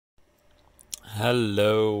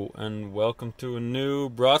Hello and welcome to a new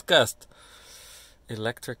broadcast.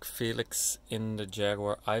 Electric Felix in the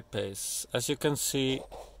Jaguar I-Pace. As you can see,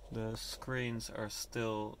 the screens are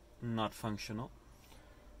still not functional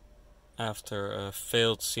after a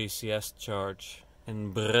failed CCS charge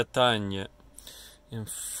in Bretagne in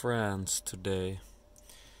France today.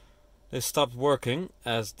 They stopped working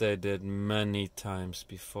as they did many times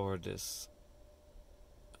before this.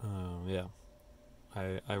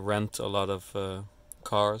 I rent a lot of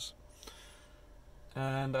cars,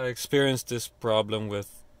 and I experienced this problem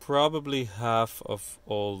with probably half of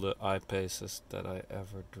all the I-Paces that I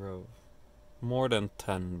ever drove. More than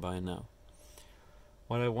 10 by now.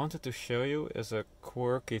 What I wanted to show you is a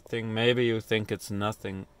quirky thing. Maybe you think it's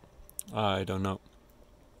nothing. I don't know.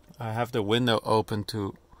 I have the window open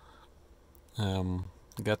to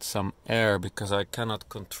get some air because I cannot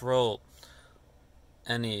control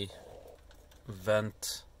any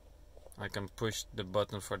vent. I can push the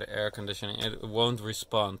button for the air conditioning. It won't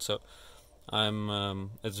respond, so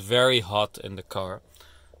it's very hot in the car.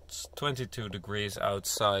 It's 22 degrees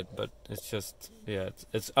outside, but it's just,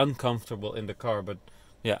 it's uncomfortable in the car. But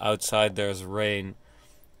yeah, outside there's rain,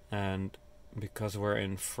 and because we're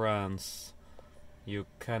in France, you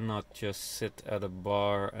cannot just sit at a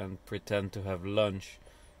bar and pretend to have lunch,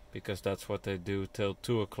 because that's what they do till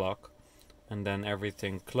 2 o'clock, and then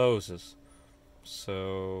everything closes.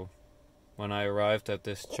 So when I arrived at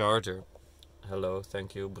this charger, hello,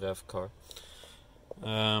 thank you, Brev car.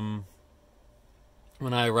 When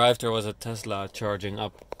I arrived, there was a Tesla charging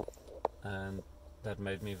up, and that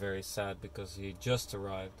made me very sad because he just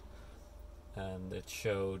arrived, and it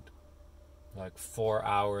showed like 4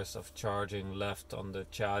 hours of charging left on the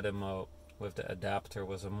CHAdeMO with the adapter.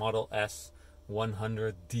 Was a Model S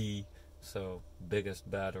 100D, so biggest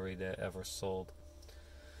battery they ever sold.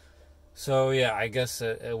 So yeah, I guess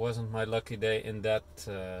it wasn't my lucky day in that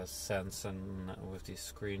sense, and with the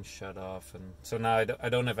screen shut off, and so now I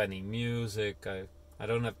don't have any music. I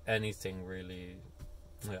don't have anything really,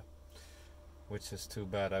 which is too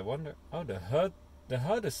bad. I wonder. Oh, the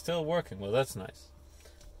HUD is still working. Well, that's nice.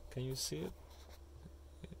 Can you see it?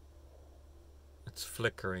 It's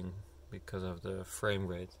flickering because of the frame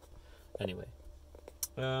rate. Anyway,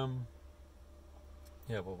 what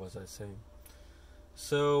was I saying?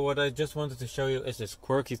 So what I just wanted to show you is this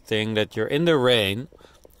quirky thing that you're in the rain,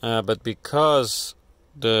 but because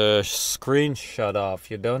the screen shut off,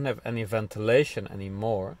 you don't have any ventilation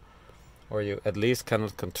anymore, or you at least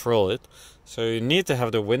cannot control it. So you need to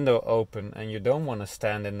have the window open, and you don't want to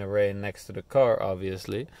stand in the rain next to the car,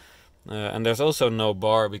 obviously. And there's also no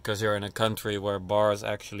bar because you're in a country where bars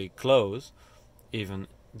actually close, even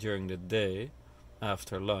during the day,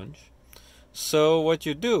 after lunch. So what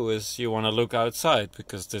you do is you want to look outside,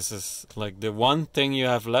 because this is like the one thing you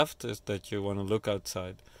have left, is that you want to look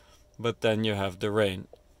outside. But then you have the rain.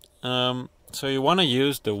 So you want to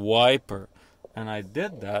use the wiper. And I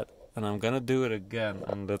did that, and I'm going to do it again.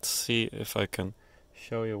 And let's see if I can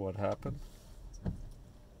show you what happened.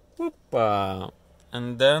 Whoop-a.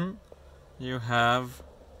 And then you have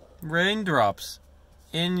raindrops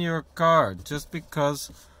in your car, just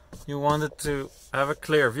because you wanted to have a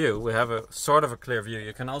clear view. We have a sort of a clear view.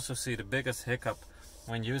 You can also see the biggest hiccup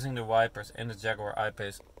when using the wipers in the Jaguar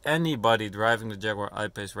I-Pace. Anybody driving the Jaguar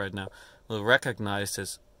I-Pace right now will recognize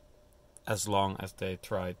this as long as they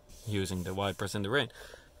tried using the wipers in the rain,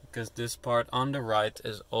 because this part on the right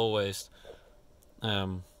is always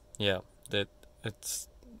they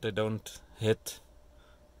don't hit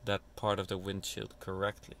that part of the windshield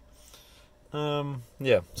correctly.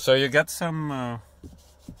 So you get some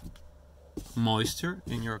moisture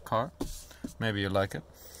in your car. Maybe you like it.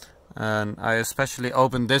 And I especially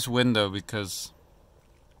opened this window because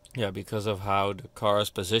of how the car is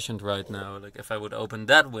positioned right now. Like if I would open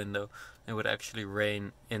that window, it would actually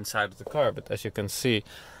rain inside of the car. But as you can see,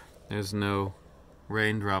 there's no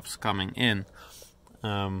raindrops coming in.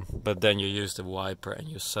 But then you use the wiper and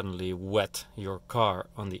you suddenly wet your car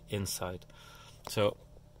on the inside. So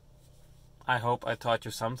I hope I taught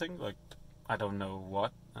you something. Like, I don't know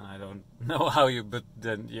what, and I don't know how you, but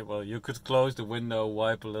then you could close the window,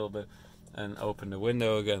 wipe a little bit, and open the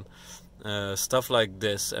window again. Stuff like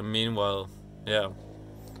this. And meanwhile,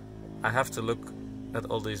 I have to look at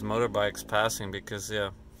all these motorbikes passing, because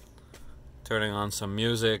turning on some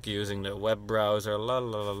music, using the web browser,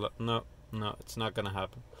 no, it's not gonna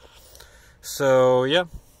happen. So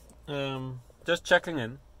just checking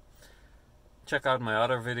in. Check out my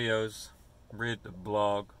other videos, read the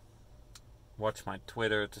blog, watch my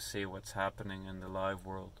Twitter to see what's happening in the live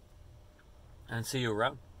world, and see you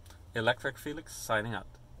around. Electric Felix signing out.